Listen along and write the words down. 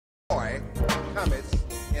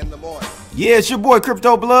Yeah, it's your boy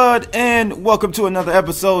Crypto Blood, and welcome to another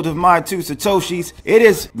episode of My Two Satoshis. It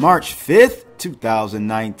is March 5th,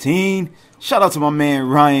 2019. Shout out to my man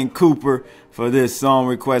Ryan Cooper for this song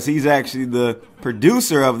request. He's actually the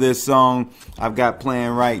producer of this song I've got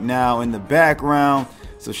playing right now in the background.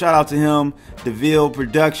 So shout out to him, DeVille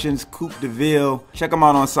Productions, Coop DeVille. Check him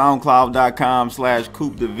out on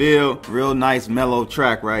SoundCloud.com/Coop DeVille. Real nice mellow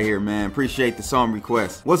track right here, man. Appreciate the song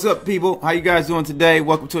request. What's up, people? How you guys doing today?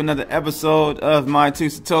 Welcome to another episode of My Two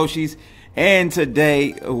Satoshis. And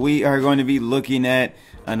today we are going to be looking at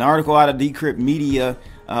an article out of Decrypt Media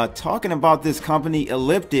talking about this company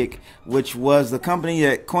Elliptic, which was the company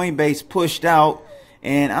that Coinbase pushed out.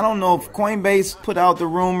 And I don't know if Coinbase put out the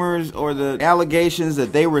rumors or the allegations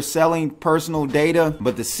that they were selling personal data,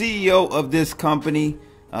 but the CEO of this company,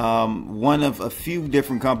 one of a few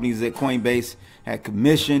different companies that Coinbase had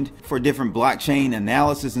commissioned for different blockchain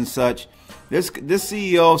analysis and such, this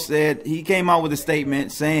CEO said, he came out with a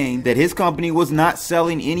statement saying that his company was not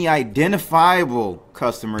selling any identifiable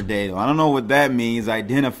customer data. I don't know what that means,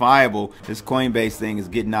 identifiable. This Coinbase thing is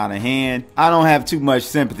getting out of hand. I don't have too much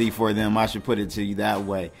sympathy for them. I should put it to you that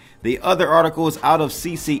way. The other article is out of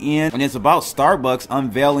CCN, and it's about Starbucks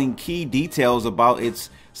unveiling key details about its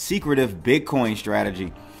secretive Bitcoin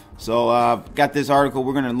strategy. So I've got this article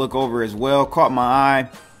we're going to look over as well. Caught my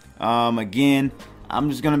eye. Again, I'm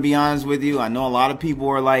just going to be honest with you. I know a lot of people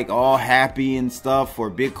are like all happy and stuff for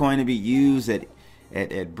Bitcoin to be used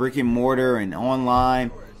at brick and mortar and online.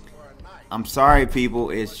 I'm sorry, people.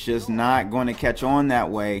 It's just not going to catch on that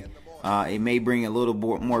way. It may bring a little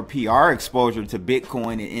more PR exposure to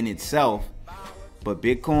Bitcoin in itself, but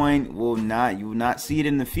Bitcoin will not, you will not see it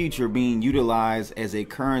in the future being utilized as a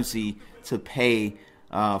currency to pay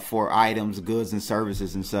for items, goods, and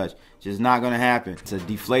services and such. Just not going to happen. It's a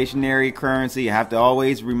deflationary currency. I have to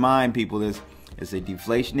always remind people this. It's a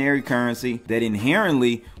deflationary currency that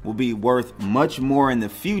inherently will be worth much more in the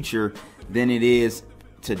future than it is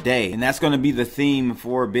today. And that's going to be the theme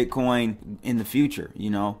for Bitcoin in the future. You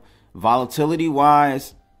know, volatility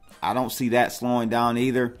wise, I don't see that slowing down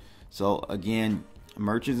either. So again,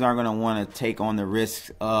 merchants aren't going to want to take on the risks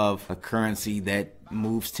of a currency that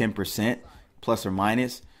moves 10% plus or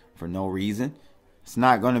minus for no reason. It's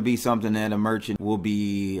not going to be something that a merchant will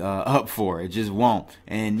be up for. It just won't.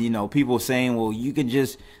 And you know, people saying, well, they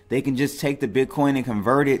can just take the Bitcoin and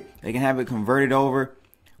convert it. They can have it converted over.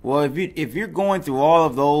 Well, if you're going through all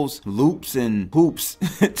of those loops and hoops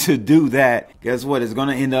to do that, guess what? It's going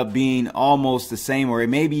to end up being almost the same, or it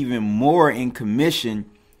may be even more in commission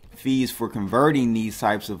fees for converting these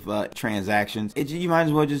types of transactions. You might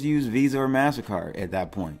as well just use Visa or MasterCard at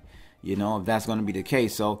that point, you know, if that's going to be the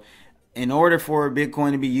case. So in order for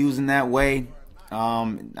Bitcoin to be used in that way,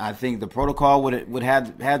 I think the protocol would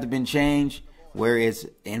have to been changed, where it's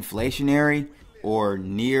inflationary or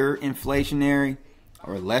near inflationary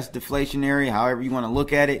or less deflationary, however you want to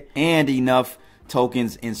look at it, and enough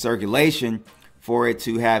tokens in circulation for it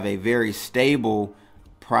to have a very stable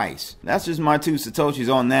price. That's just my two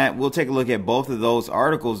Satoshis on that. We'll take a look at both of those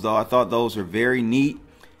articles, though. I thought those are very neat,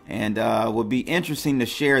 and would be interesting to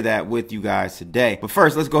share that with you guys today. But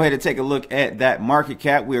first, let's go ahead and take a look at that market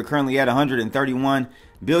cap. We are currently at $131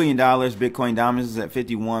 billion. Bitcoin dominance is at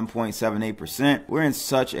 51.78%. We're in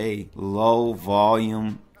such a low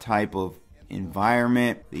volume type of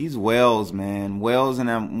environment. These whales, man, whales,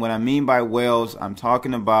 and what I mean by whales, I'm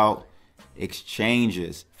talking about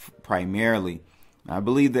exchanges primarily. I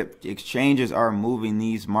believe that exchanges are moving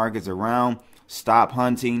these markets around. Stop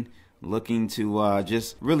hunting, looking to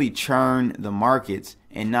just really churn the markets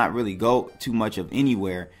and not really go too much of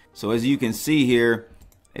anywhere. So as you can see here,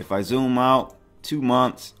 if I zoom out 2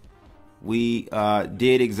 months, we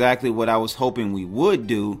did exactly what I was hoping we would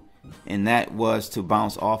do, and that was to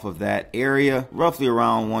bounce off of that area roughly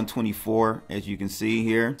around 124, as you can see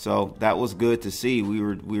here. So that was good to see. We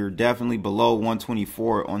were definitely below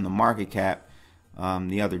 124 on the market cap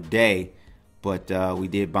the other day, but we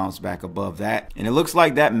did bounce back above that, and it looks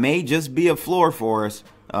like that may just be a floor for us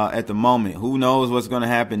at the moment. Who knows what's going to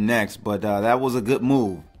happen next, but that was a good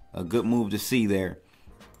move to see there.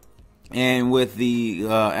 And with the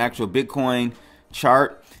actual Bitcoin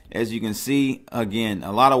chart, as you can see, again,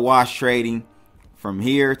 a lot of wash trading from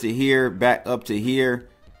here to here, back up to here,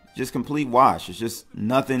 just complete wash. It's just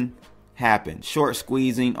nothing happened. Short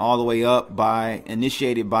squeezing all the way up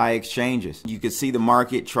initiated by exchanges. You can see the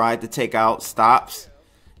market tried to take out stops.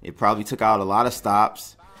 It probably took out a lot of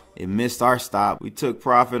stops. It missed our stop. We took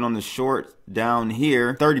profit on the short down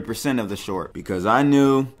here, 30% of the short, because I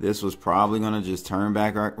knew this was probably going to just turn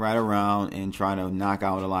back right around and try to knock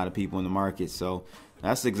out a lot of people in the market. So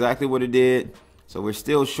that's exactly what it did. So we're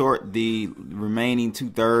still short the remaining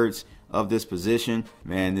 2/3 of this position.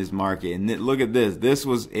 Man, this market, and look at this. This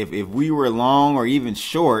was, if we were long or even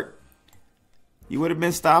short, you would have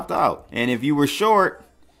been stopped out. And if you were short,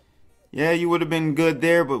 yeah, you would have been good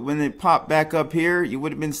there, but when it popped back up here, you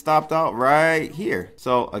would have been stopped out right here.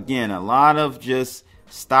 So again, a lot of just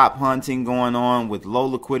stop hunting going on with low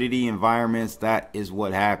liquidity environments. That is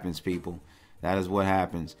what happens, people. That is what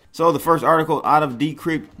happens. So the first article out of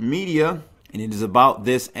Decrypt Media, and it is about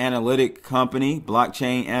this analytic company,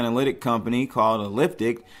 blockchain analytic company called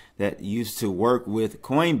Elliptic, that used to work with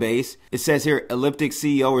Coinbase. It says here, Elliptic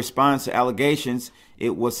CEO responds to allegations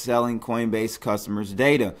it was selling Coinbase customers'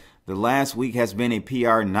 data. The last week has been a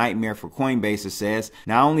PR nightmare for Coinbase, it says.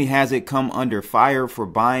 Not only has it come under fire for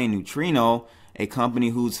buying Neutrino, a company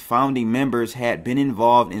whose founding members had been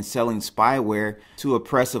involved in selling spyware to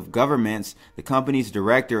oppressive governments, the company's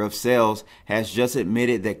director of sales has just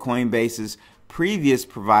admitted that Coinbase's previous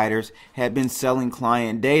providers had been selling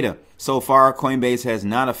client data. So far, Coinbase has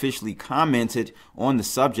not officially commented on the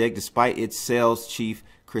subject, despite its sales chief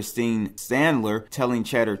Christine Sandler telling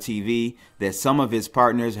Cheddar TV that some of his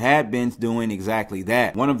partners had been doing exactly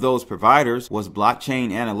that. One of those providers was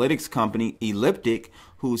blockchain analytics company Elliptic,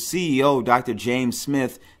 whose CEO, Dr. James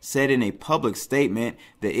Smith, said in a public statement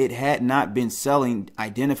that it had not been selling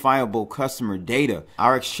identifiable customer data.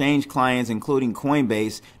 Our exchange clients, including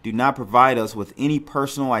Coinbase, do not provide us with any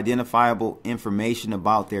personal identifiable information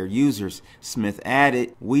about their users, Smith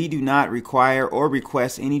added. We do not require or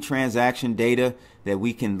request any transaction data that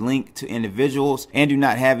we can link to individuals and do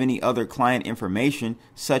not have any other client information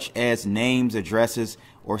such as names, addresses,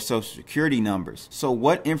 or social security numbers. So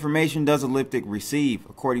what information does Elliptic receive?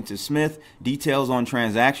 According to Smith, details on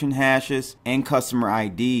transaction hashes and customer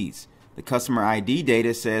IDs. The customer ID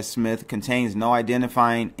data, says Smith, contains no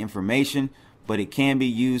identifying information, but it can be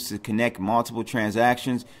used to connect multiple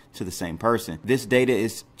transactions to the same person. This data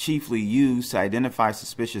is chiefly used to identify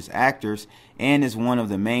suspicious actors and is one of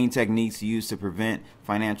the main techniques used to prevent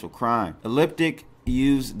financial crime. Elliptic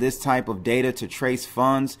used this type of data to trace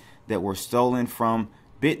funds that were stolen from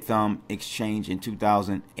BitThumb exchange in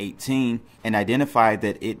 2018 and identified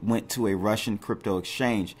that it went to a Russian crypto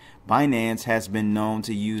exchange. Binance has been known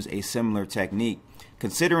to use a similar technique.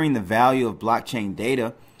 Considering the value of blockchain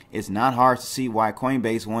data, it's not hard to see why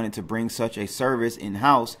Coinbase wanted to bring such a service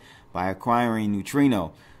in-house by acquiring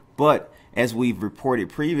Neutrino. But as we've reported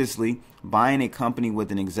previously, buying a company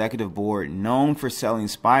with an executive board known for selling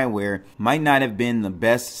spyware might not have been the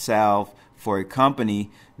best salve for a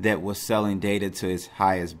company that was selling data to its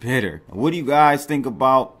highest bidder. What do you guys think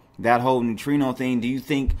about that whole Neutrino thing? Do you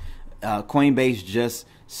think Coinbase just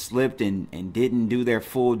slipped and didn't do their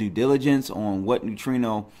full due diligence on what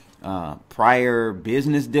Neutrino prior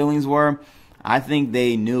business dealings were? I think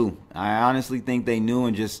they knew. I honestly think they knew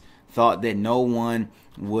and just thought that no one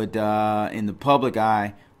would, in the public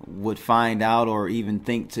eye, would find out or even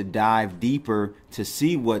think to dive deeper to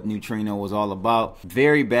see what Neutrino was all about.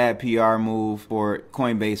 Very bad PR move for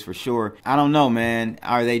Coinbase for sure. I don't know, man.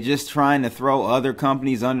 Are they just trying to throw other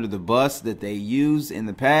companies under the bus that they used in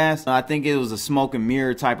the past? I think it was a smoke and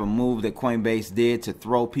mirror type of move that Coinbase did to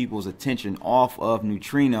throw people's attention off of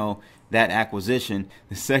Neutrino, that acquisition.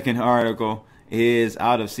 The second article is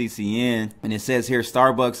out of CCN, and it says here,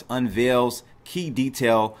 Starbucks unveils key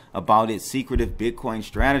detail about its secretive Bitcoin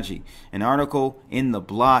strategy. An article in The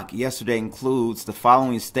Block yesterday includes the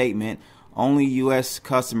following statement: only U.S.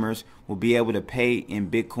 customers will be able to pay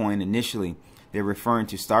in Bitcoin initially. They're referring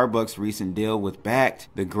to Starbucks' recent deal with Bakkt,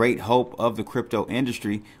 the great hope of the crypto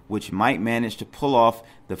industry, which might manage to pull off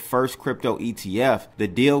the first crypto ETF. The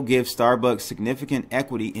deal gives Starbucks significant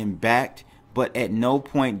equity in Bakkt, but at no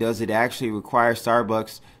point does it actually require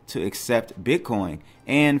Starbucks to accept Bitcoin.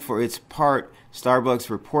 And for its part, Starbucks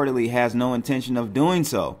reportedly has no intention of doing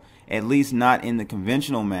so, at least not in the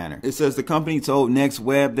conventional manner. It says the company told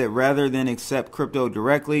NextWeb that rather than accept crypto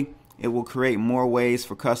directly, it will create more ways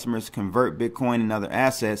for customers to convert Bitcoin and other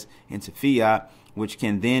assets into fiat, which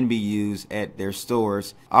can then be used at their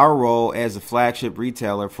stores. Our role as a flagship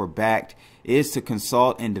retailer for Bakkt is to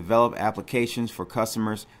consult and develop applications for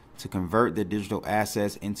customers to convert the digital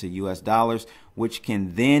assets into US dollars, which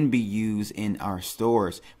can then be used in our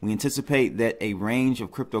stores. We anticipate that a range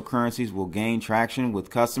of cryptocurrencies will gain traction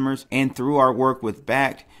with customers, and through our work with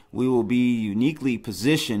Bakkt, we will be uniquely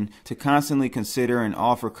positioned to constantly consider and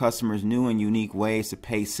offer customers new and unique ways to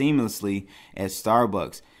pay seamlessly at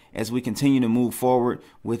Starbucks. As we continue to move forward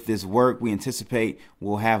with this work, we anticipate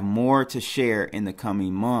we'll have more to share in the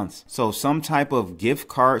coming months. So some type of gift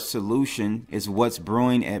card solution is what's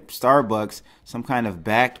brewing at Starbucks, some kind of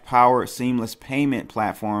Bakkt powered seamless payment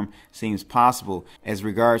platform seems possible. As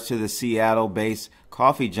regards to the Seattle-based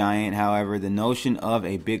coffee giant, however, the notion of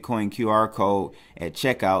a Bitcoin QR code at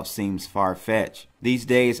checkout seems far-fetched. These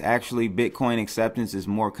days, actually, Bitcoin acceptance is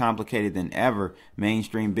more complicated than ever.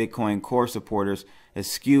 Mainstream Bitcoin core supporters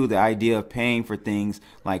eschew the idea of paying for things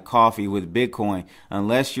like coffee with Bitcoin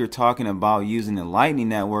unless you're talking about using the Lightning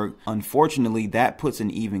Network. Unfortunately, that puts an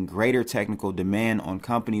even greater technical demand on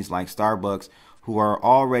companies like Starbucks, who are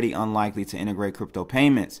already unlikely to integrate crypto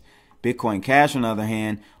payments. Bitcoin Cash, on the other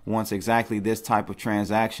hand, wants exactly this type of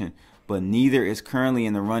transaction, but neither is currently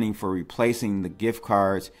in the running for replacing the gift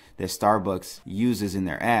cards that Starbucks uses in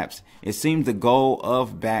their apps. It seems the goal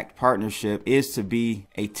of Bakkt partnership is to be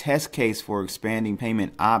a test case for expanding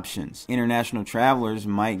payment options. International travelers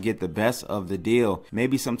might get the best of the deal.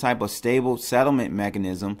 Maybe some type of stable settlement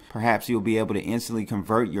mechanism. Perhaps you'll be able to instantly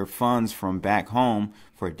convert your funds from back home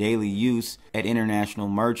for daily use at international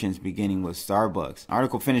merchants, beginning with Starbucks. The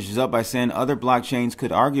article finishes up by saying other blockchains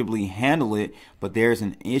could arguably handle it, but there's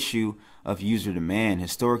an issue of user demand.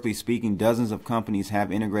 Historically speaking, dozens of companies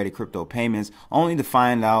have integrated crypto payments only to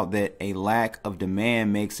find out that a lack of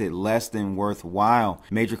demand makes it less than worthwhile.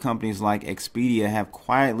 Major companies like Expedia have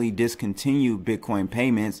quietly discontinued Bitcoin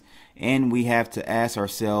payments, and we have to ask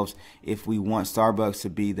ourselves if we want Starbucks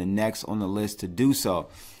to be the next on the list to do so.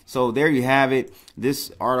 So there you have it.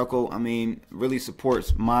 This article, really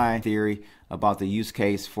supports my theory about the use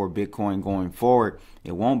case for Bitcoin going forward.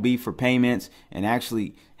 It won't be for payments, and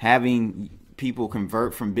actually having people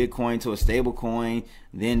convert from Bitcoin to a stable coin,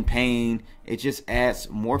 then paying, it just adds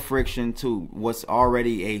more friction to what's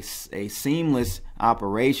already a seamless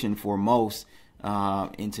operation for most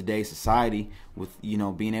in today's society, with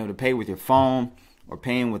being able to pay with your phone or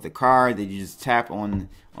paying with a card that you just tap on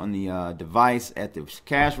the device at the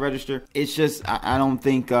cash register. It's just, I don't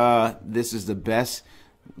think this is the best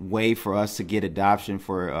way for us to get adoption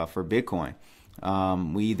for Bitcoin.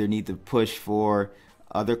 We either need to push for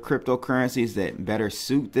other cryptocurrencies that better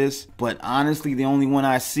suit this, but honestly, the only one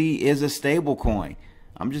I see is a stable coin.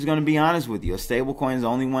 I'm just going to be honest with you. A stable coin is the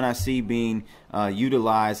only one I see being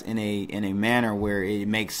utilized in a manner where it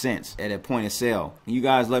makes sense at a point of sale. You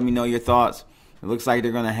guys let me know your thoughts. It looks like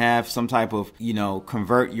they're going to have some type of,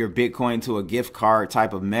 convert your Bitcoin to a gift card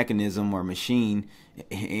type of mechanism or machine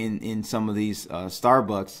in some of these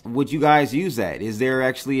Starbucks. Would you guys use that? Is there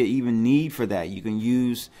actually even need for that? You can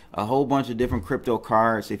use a whole bunch of different crypto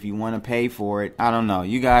cards if you want to pay for it. I don't know.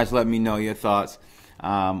 You guys let me know your thoughts.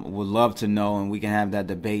 Would love to know, and we can have that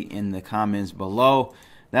debate in the comments below.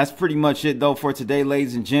 That's pretty much it, though, for today,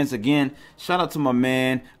 ladies and gents. Again, shout out to my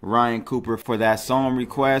man, Ryan Cooper, for that song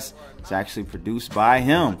request. It's actually produced by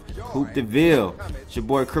him, Hoop DeVille. It's your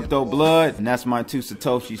boy, Crypto Blood, and that's my 2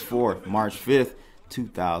 Satoshis for March 5th,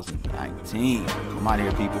 2019. I'm out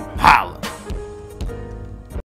here, people. Holla!